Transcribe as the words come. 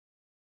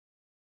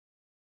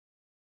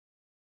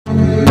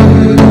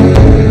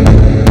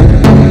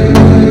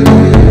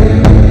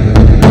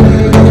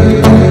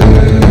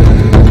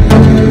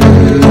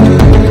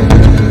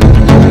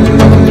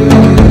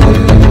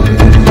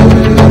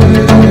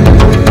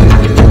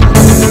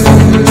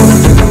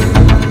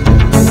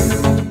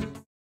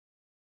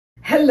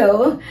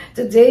Hello,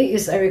 today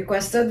is a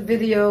requested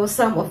video.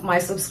 Some of my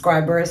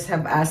subscribers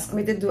have asked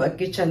me to do a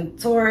kitchen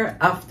tour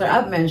after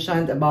I've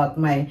mentioned about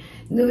my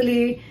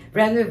newly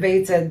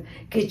renovated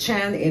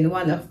kitchen in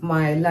one of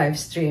my live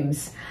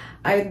streams.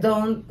 I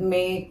don't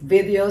make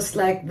videos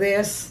like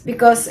this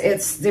because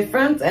it's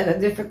different and a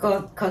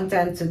difficult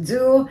content to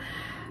do.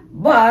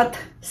 But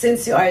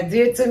since you are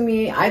dear to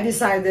me, I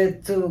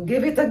decided to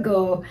give it a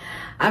go.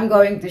 I'm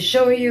going to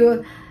show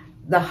you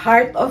the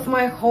heart of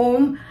my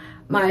home,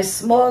 my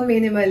small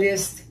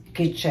minimalist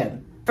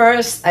kitchen.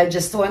 First, I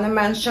just want to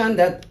mention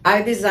that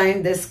I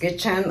designed this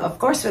kitchen, of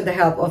course, with the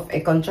help of a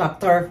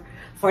contractor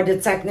for the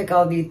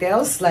technical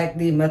details like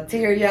the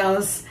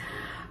materials,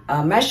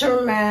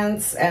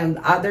 measurements, and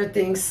other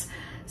things.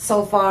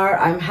 So far,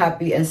 I'm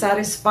happy and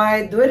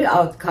satisfied with the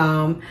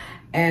outcome,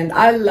 and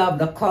I love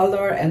the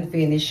color and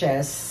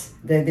finishes,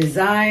 the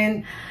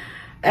design,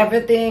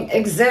 everything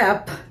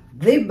except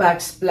the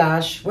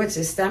backsplash, which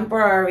is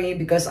temporary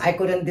because I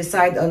couldn't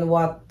decide on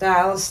what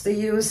tiles to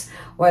use,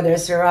 whether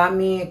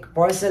ceramic,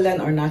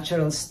 porcelain, or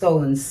natural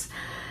stones.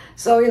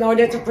 So in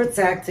order to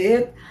protect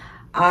it,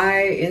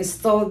 I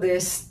installed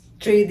this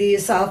 3D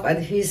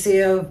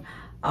self-adhesive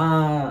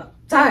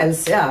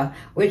tiles,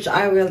 which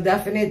I will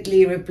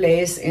definitely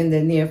replace in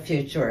the near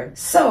future.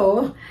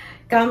 So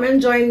come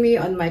and join me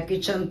on my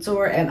kitchen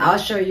tour, and I'll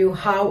show you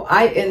how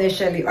I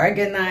initially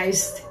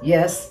organized.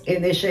 Yes,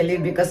 initially,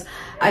 because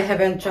I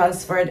haven't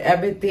transferred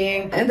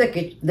everything in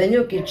the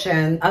new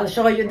kitchen. I'll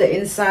show you the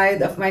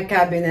inside of my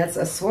cabinets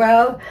as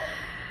well.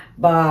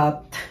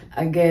 But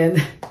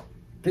again,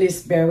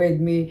 please bear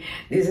with me.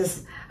 This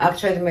is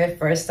actually my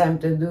first time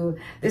to do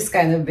this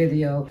kind of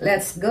video.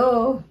 Let's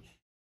go!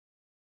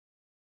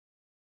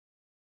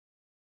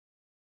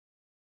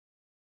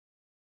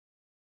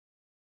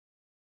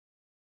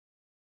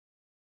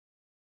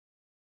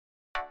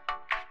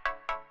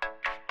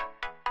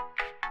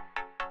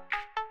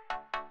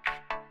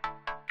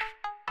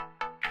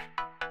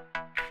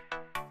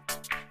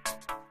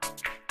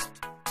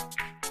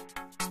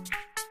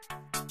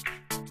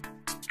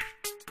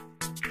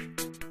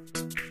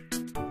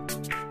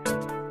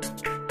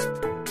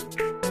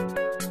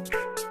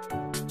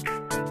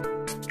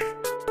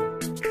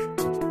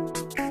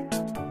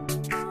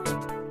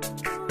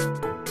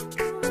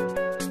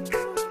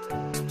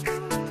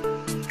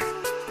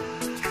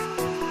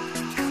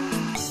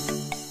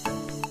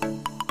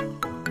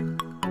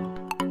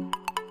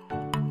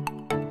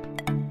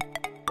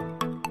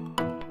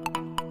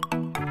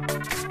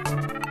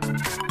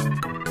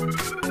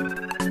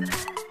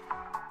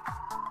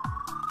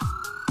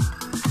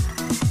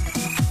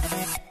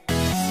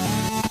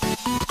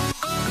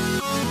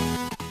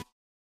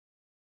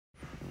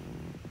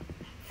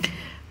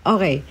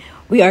 Okay,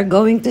 we are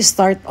going to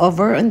start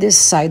over on this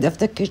side of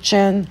the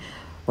kitchen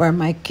where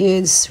my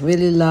kids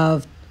really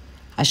love.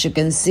 As you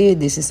can see,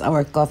 this is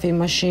our coffee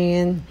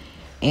machine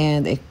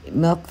and a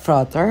milk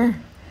frother.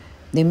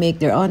 They make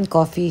their own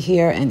coffee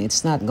here and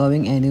it's not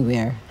going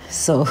anywhere.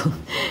 So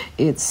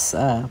it's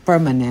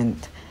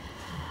permanent.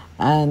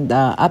 And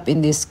up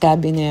in this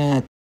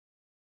cabinet,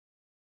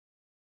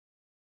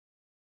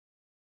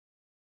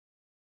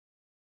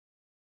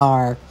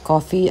 are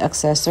coffee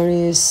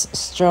accessories,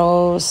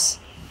 straws,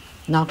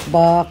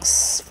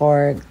 knockbox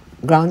for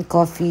ground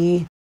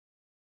coffee,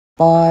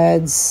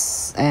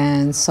 pods,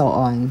 and so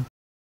on.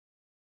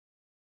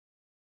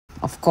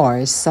 Of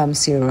course, some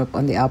syrup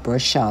on the upper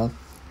shelf.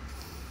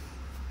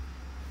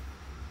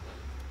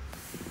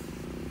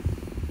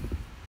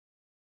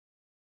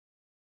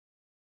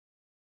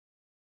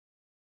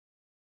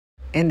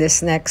 In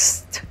this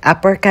next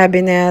upper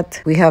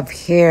cabinet, we have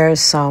here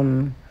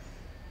some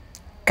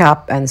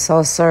cup and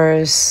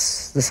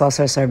saucers. The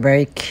saucers are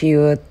very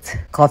cute.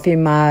 Coffee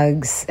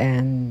mugs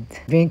and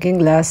drinking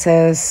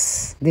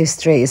glasses. This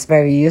tray is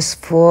very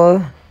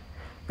useful.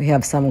 We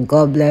have some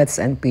goblets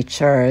and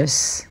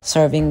pitchers,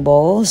 serving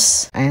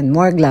bowls, and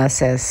more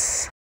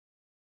glasses.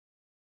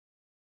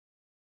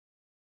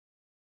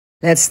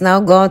 Let's now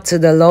go to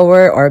the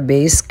lower or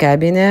base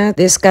cabinet.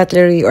 This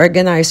cutlery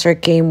organizer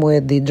came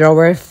with the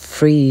drawer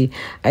free.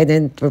 I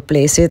didn't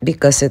replace it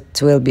because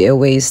it will be a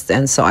waste,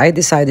 and so I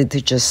decided to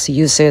just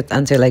use it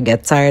until I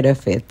get tired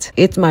of it.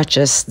 It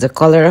matches the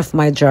color of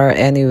my jar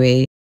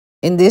anyway.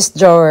 In this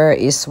drawer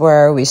is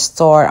where we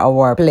store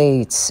our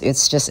plates.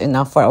 It's just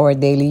enough for our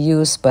daily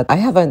use, but I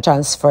haven't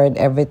transferred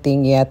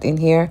everything yet in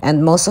here.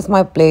 And most of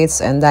my plates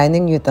and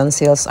dining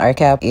utensils are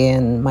kept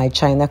in my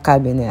china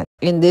cabinet.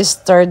 In this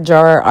third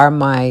drawer are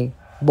my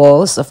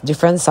bowls of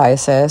different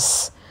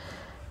sizes.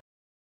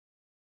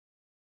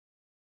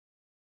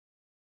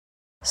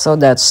 So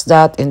that's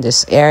that in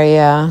this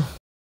area.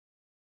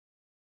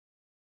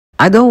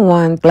 I don't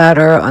want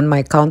clutter on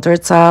my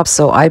countertop,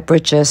 so I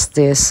purchased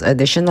this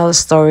additional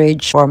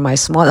storage for my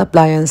small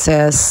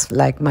appliances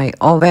like my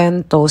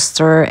oven,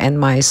 toaster, and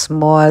my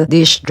small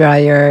dish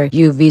dryer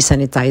UV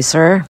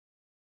sanitizer.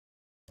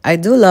 I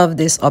do love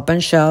these open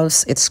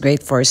shelves. It's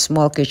great for a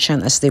small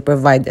kitchen as they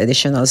provide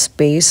additional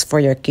space for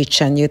your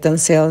kitchen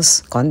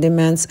utensils,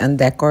 condiments, and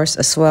decors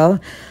as well.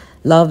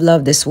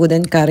 Love this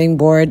wooden cutting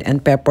board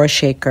and pepper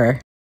shaker.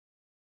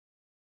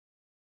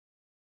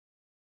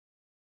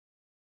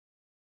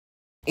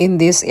 In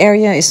this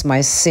area is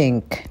my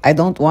sink. I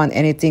don't want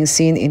anything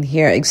seen in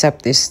here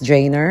except this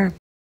drainer.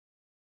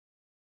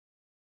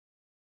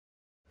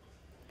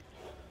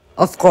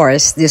 Of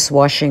course, these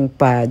washing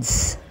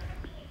pads.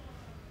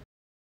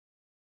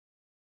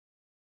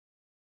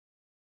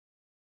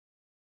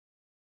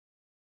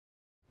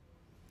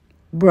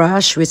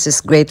 Brush, which is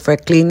great for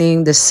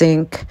cleaning the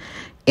sink.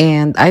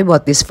 And I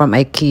bought this from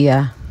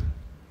IKEA.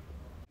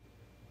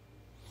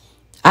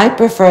 I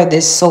prefer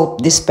this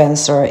soap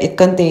dispenser. It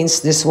contains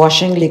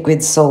dishwashing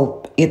liquid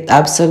soap. It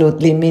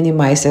absolutely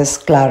minimizes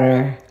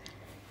clutter.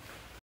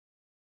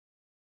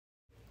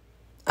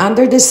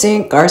 Under the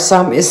sink are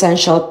some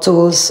essential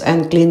tools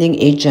and cleaning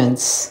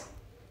agents.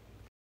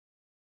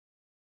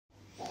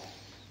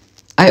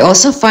 I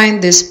also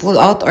find this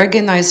pull-out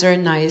organizer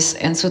nice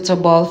and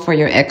suitable for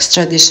your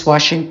extra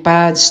dishwashing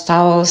pads,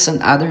 towels,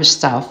 and other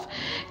stuff.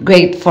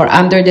 Great for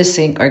under the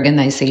sink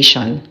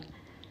organization.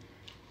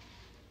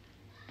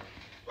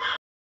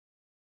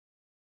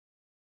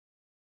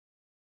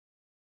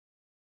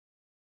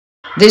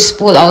 This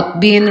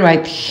pull-out bin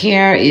right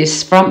here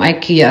is from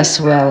IKEA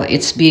as well.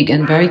 It's big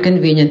and very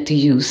convenient to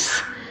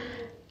use.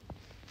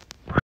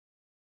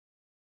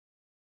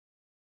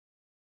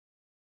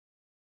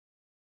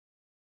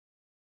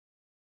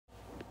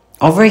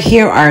 Over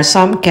here are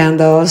some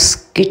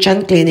candles,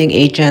 kitchen cleaning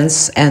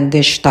agents, and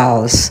dish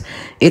towels.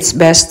 It's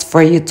best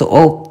for you to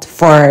opt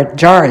for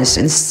jars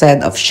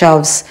instead of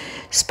shelves,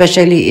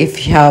 especially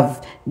if you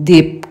have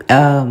deep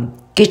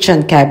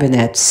kitchen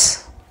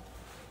cabinets.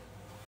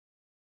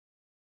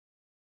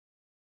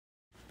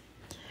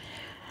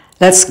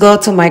 Let's go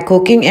to my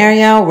cooking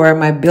area where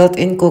my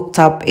built-in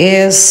cooktop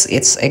is.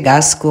 It's a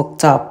gas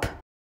cooktop.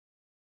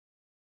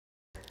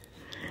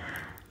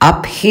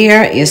 Up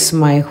here is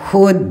my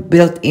hood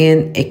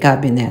built-in a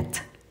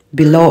cabinet.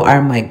 Below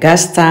are my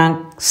gas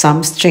tank,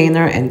 some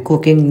strainer, and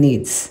cooking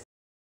needs.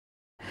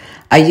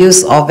 I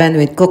used oven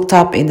with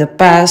cooktop in the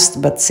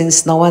past, but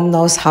since no one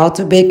knows how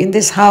to bake in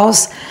this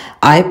house,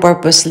 I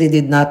purposely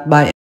did not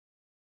buy.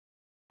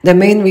 The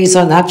main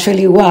reason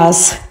actually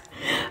was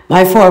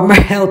my former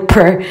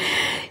helper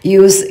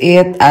used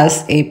it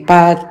as a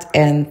pot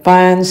and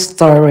pan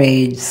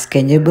storage.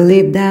 Can you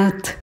believe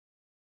that?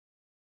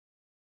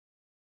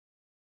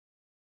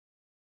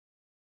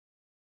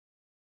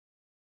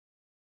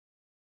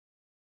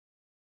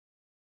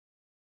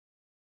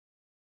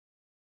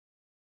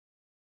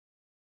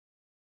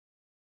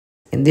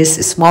 In this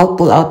small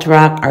pull-out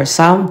rack are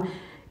some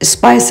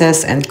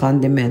spices and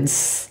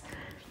condiments.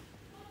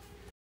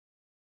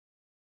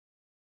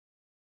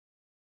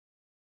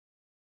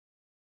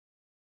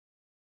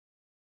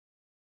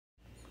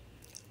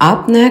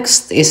 Up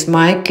next is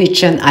my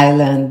kitchen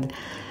island.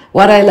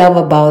 What I love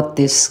about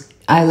this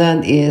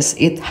island is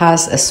it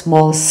has a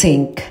small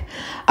sink.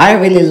 I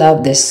really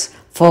love this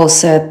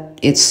faucet.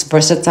 It's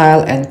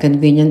versatile and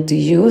convenient to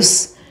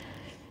use.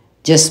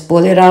 Just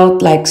pull it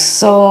out like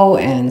so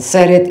and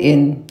set it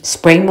in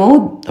spray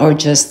mode or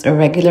just a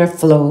regular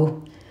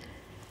flow.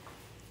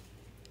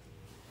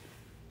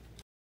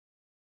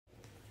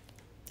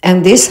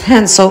 And this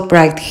hand soap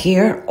right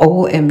here,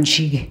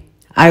 OMG.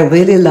 I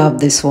really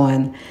love this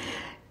one.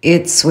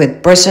 It's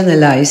with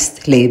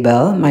personalized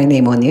label, my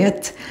name on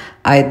it.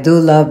 I do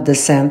love the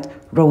scent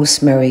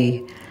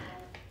rosemary.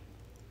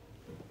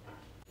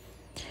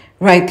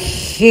 Right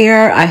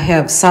here, I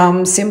have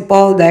some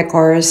simple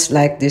decors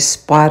like this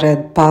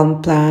potted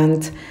palm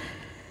plant,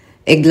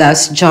 a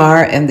glass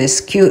jar, and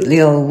this cute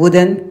little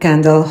wooden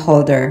candle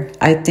holder.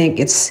 I think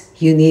it's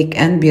unique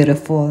and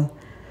beautiful.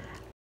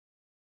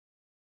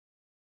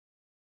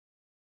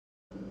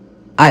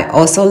 I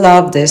also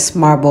love this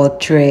marble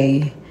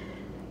tray.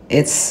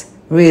 It's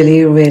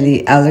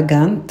really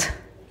elegant.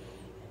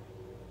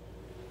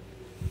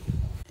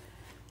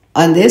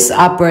 On this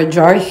upper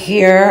drawer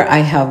here, I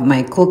have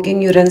my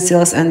cooking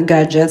utensils and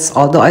gadgets,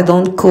 although I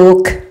don't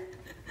cook.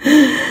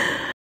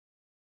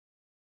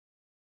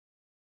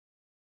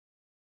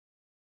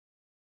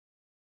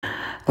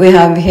 We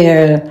have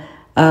here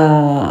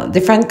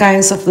different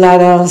kinds of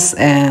ladles,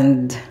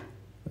 and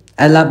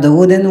I love the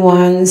wooden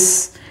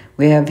ones.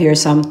 We have here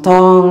some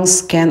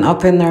tongs, can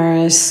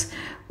openers,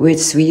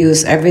 which we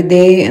use every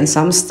day, and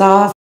some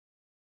stuff.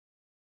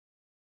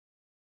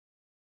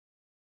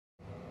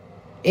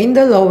 In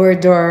the lower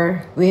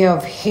door, we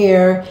have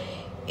here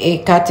a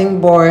cutting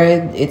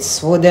board.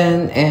 It's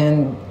wooden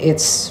and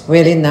it's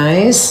really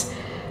nice.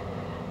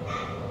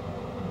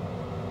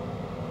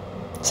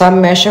 Some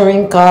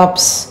measuring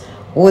cups,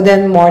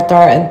 wooden mortar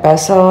and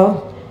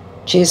pestle,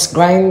 cheese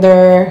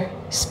grinder,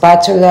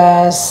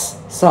 spatulas,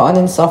 so on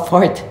and so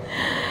forth.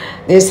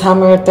 This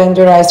hammer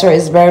tenderizer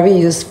is very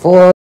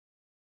useful.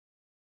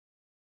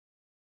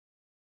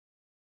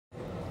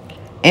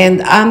 And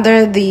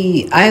under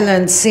the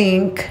island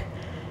sink,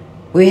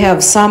 we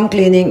have some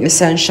cleaning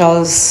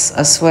essentials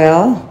as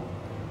well.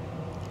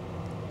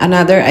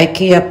 Another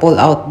IKEA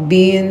pull-out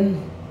bin.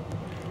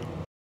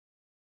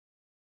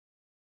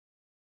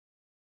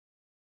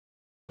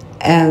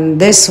 And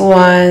this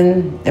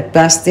one, a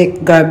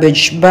plastic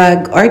garbage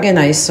bag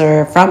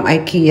organizer from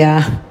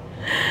IKEA.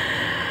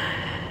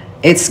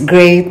 It's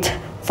great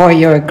for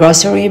your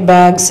grocery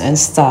bags and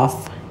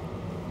stuff.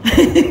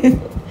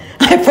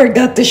 I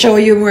forgot to show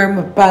you where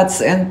my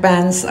pots and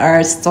pans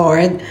are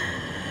stored.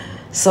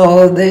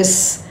 So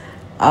this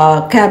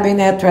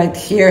cabinet right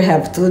here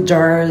have 2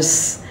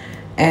 drawers,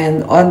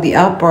 and on the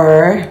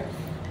upper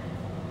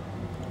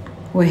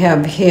we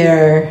have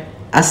here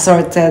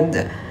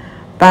assorted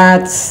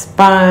pots,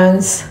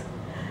 pans.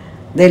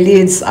 The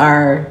lids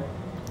are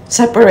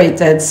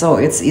separated so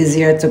it's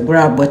easier to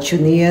grab what you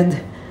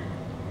need.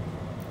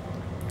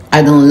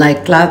 I don't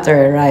like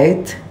clutter,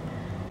 right?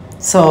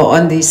 So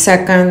on the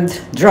second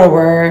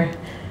drawer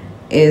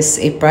is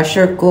a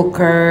pressure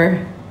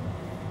cooker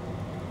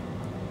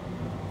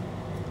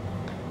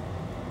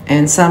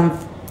and some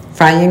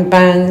frying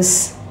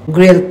pans,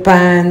 grill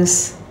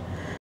pans.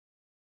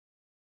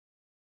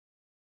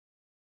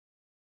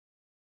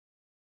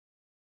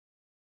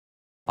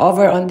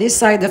 Over on this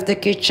side of the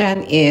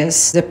kitchen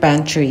is the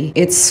pantry.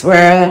 It's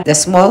where the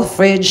small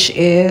fridge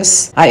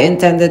is. I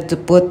intended to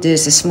put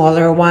this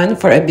smaller one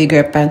for a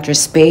bigger pantry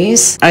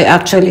space. I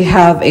actually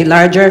have a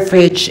larger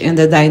fridge in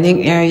the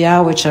dining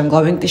area, which I'm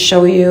going to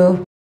show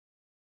you.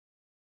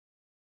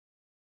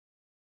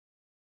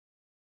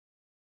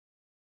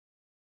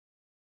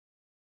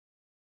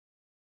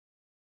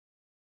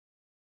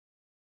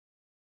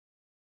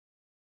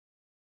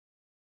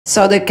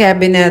 So the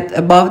cabinet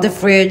above the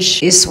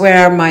fridge is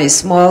where my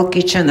small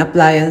kitchen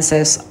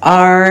appliances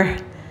are,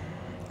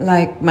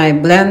 like my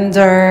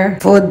blender,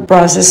 food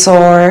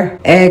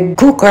processor, egg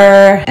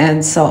cooker,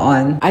 and so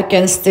on. I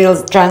can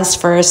still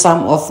transfer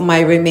some of my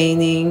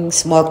remaining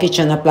small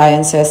kitchen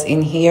appliances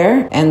in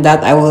here, and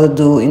that I will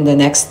do in the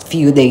next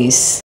few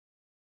days.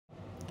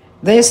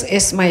 This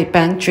is my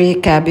pantry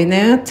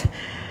cabinet.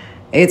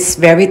 It's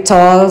very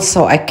tall,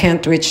 so I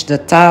can't reach the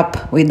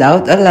top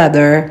without a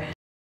ladder.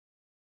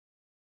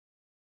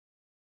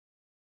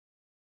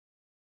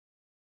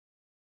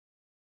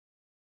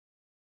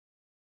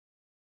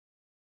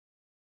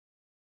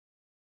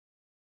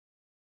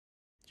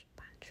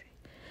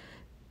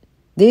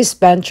 This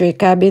pantry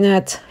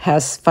cabinet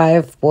has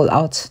 5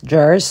 pull-out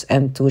drawers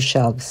and 2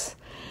 shelves.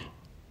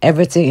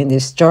 Everything in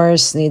these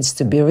drawers needs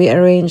to be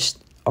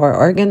rearranged or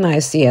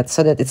organized yet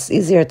so that it's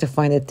easier to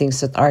find the things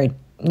that are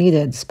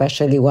needed,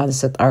 especially ones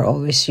that are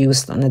always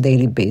used on a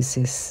daily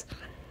basis.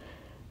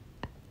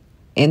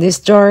 In these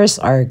drawers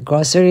are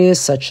groceries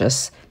such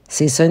as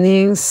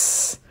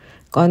seasonings,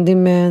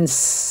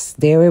 condiments,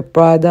 dairy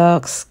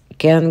products,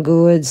 canned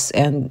goods,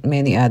 and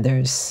many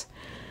others.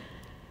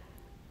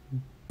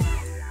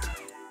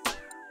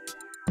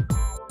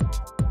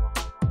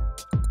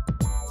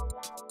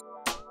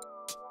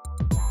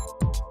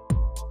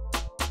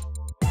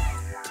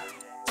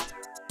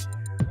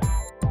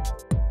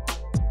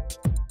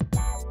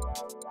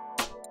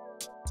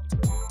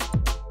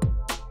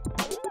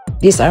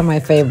 These are my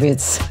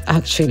favorites,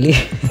 actually.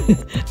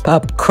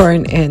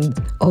 Popcorn and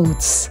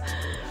oats.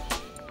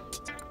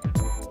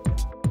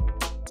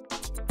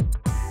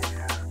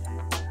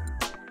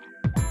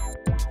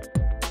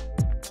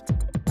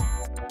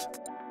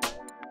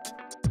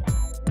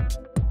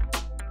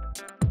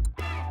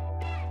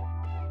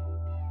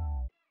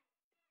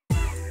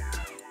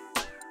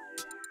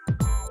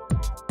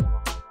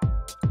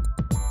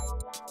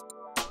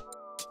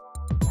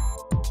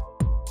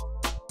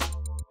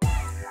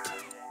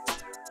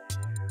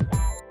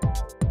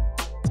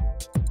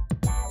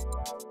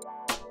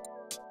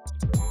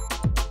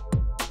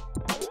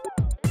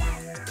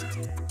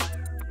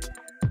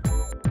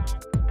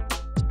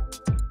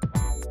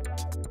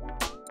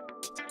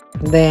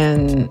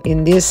 Then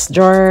in this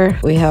drawer,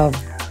 we have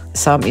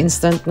some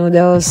instant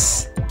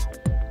noodles.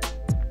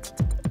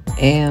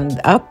 And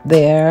up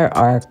there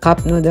are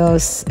cup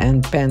noodles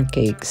and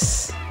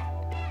pancakes.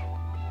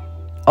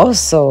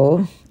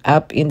 Also,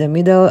 up in the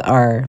middle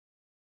are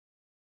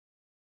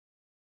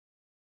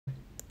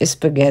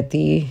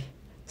spaghetti,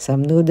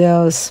 some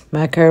noodles,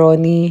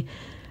 macaroni,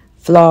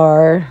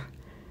 flour,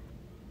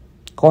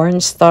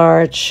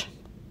 cornstarch,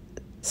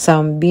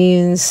 some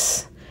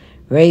beans,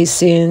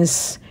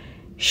 raisins,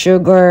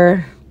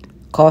 sugar,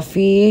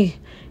 coffee,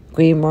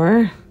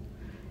 creamer,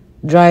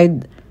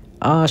 dried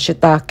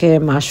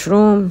shiitake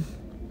mushroom,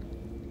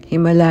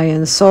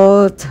 Himalayan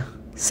salt,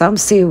 some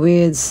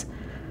seaweeds,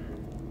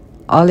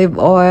 olive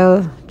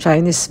oil,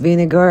 Chinese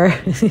vinegar,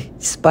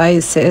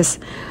 spices,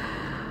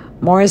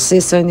 more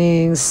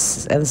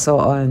seasonings, and so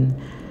on.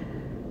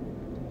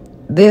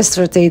 This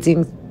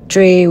rotating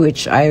tray,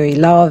 which I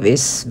love,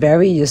 is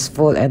very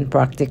useful and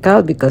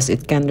practical because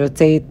it can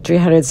rotate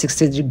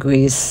 360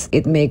 degrees.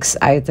 It makes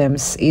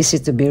items easy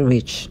to be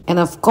reached. And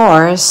of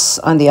course,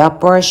 on the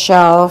upper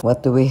shelf,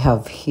 what do we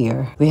have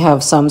here? We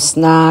have some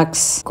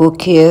snacks,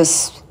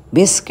 cookies,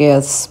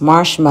 biscuits,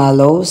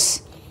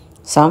 marshmallows,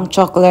 some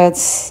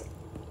chocolates,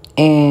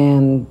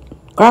 and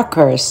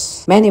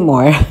crackers, many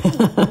more.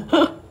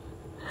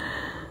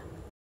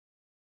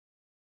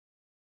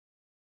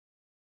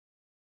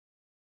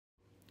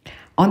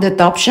 On the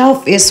top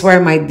shelf is where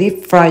my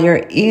deep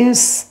fryer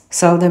is.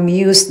 Seldom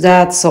use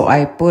that, so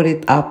I put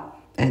it up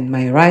and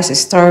my rice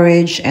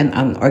storage and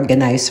an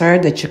organizer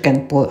that you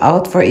can pull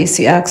out for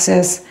easy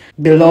access.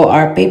 Below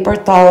are paper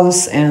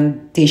towels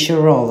and tissue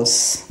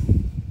rolls.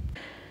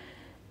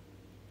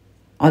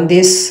 On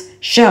this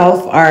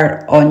shelf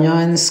are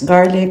onions,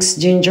 garlics,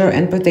 ginger,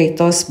 and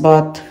potatoes,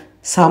 but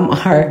some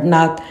are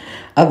not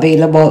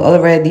available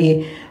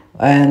already,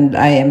 and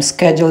I am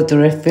scheduled to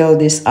refill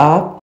this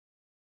up.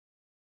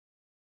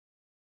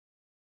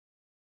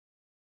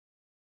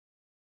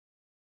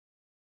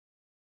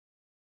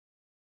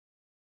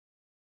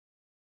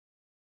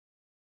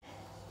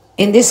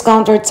 In this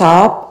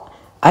countertop,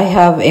 I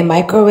have a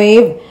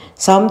microwave,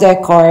 some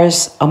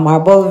decors, a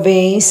marble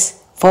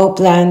vase, faux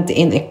plant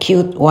in a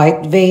cute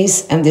white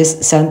vase, and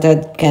this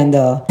scented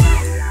candle.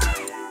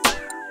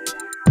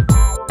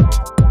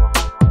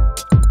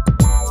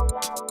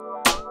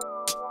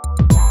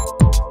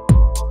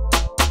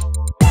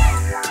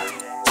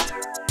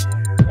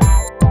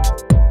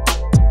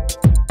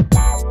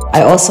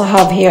 I also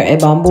have here a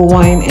bamboo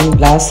wine and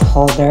glass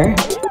holder,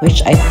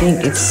 which I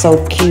think is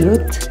so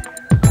cute.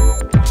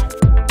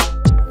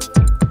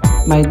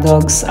 My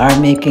dogs are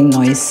making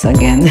noise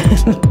again.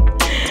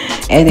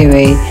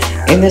 Anyway,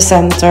 in the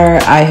center,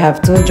 I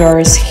have two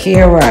drawers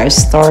here where I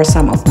store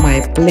some of my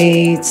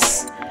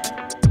plates,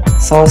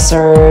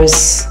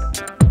 saucers,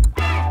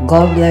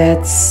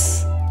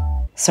 goblets,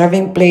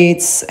 serving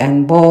plates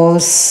and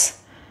bowls,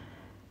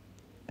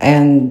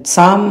 and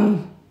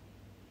some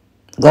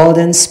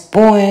golden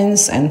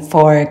spoons and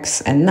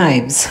forks and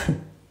knives.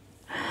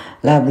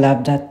 Love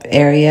that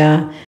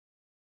area.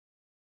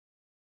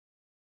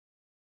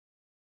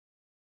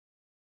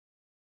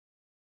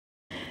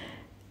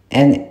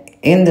 And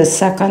in the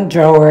second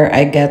drawer,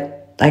 I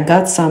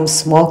got some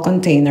small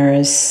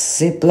containers,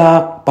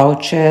 Ziploc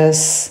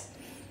pouches,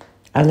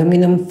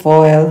 aluminum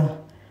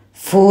foil,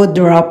 food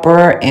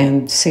wrapper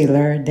and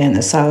sealer, then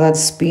a salad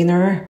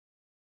spinner.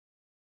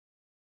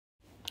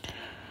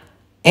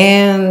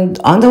 And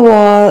on the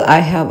wall, I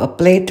have a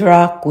plate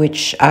rack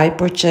which I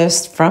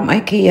purchased from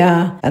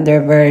IKEA, and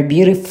they're very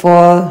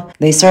beautiful.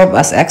 They serve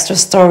as extra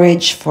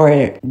storage for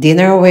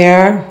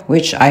dinnerware,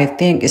 which I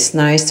think is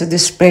nice to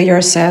display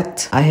your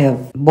set. I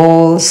have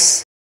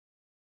bowls,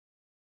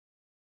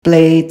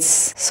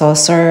 plates,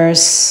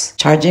 saucers,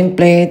 charging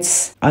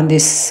plates. On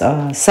this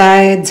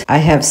side, I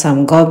have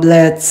some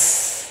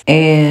goblets.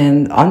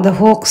 And on the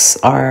hooks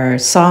are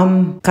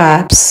some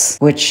caps,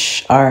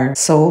 which are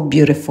so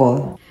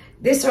beautiful.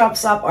 This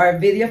wraps up our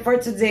video for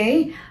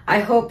today. I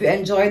hope you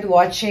enjoyed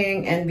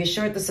watching, and be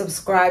sure to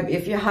subscribe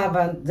if you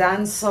haven't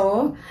done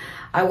so.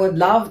 I would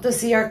love to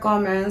see your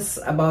comments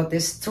about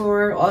this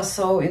tour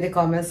also in the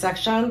comment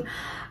section.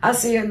 I'll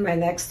see you in my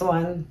next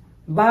one.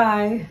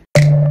 Bye!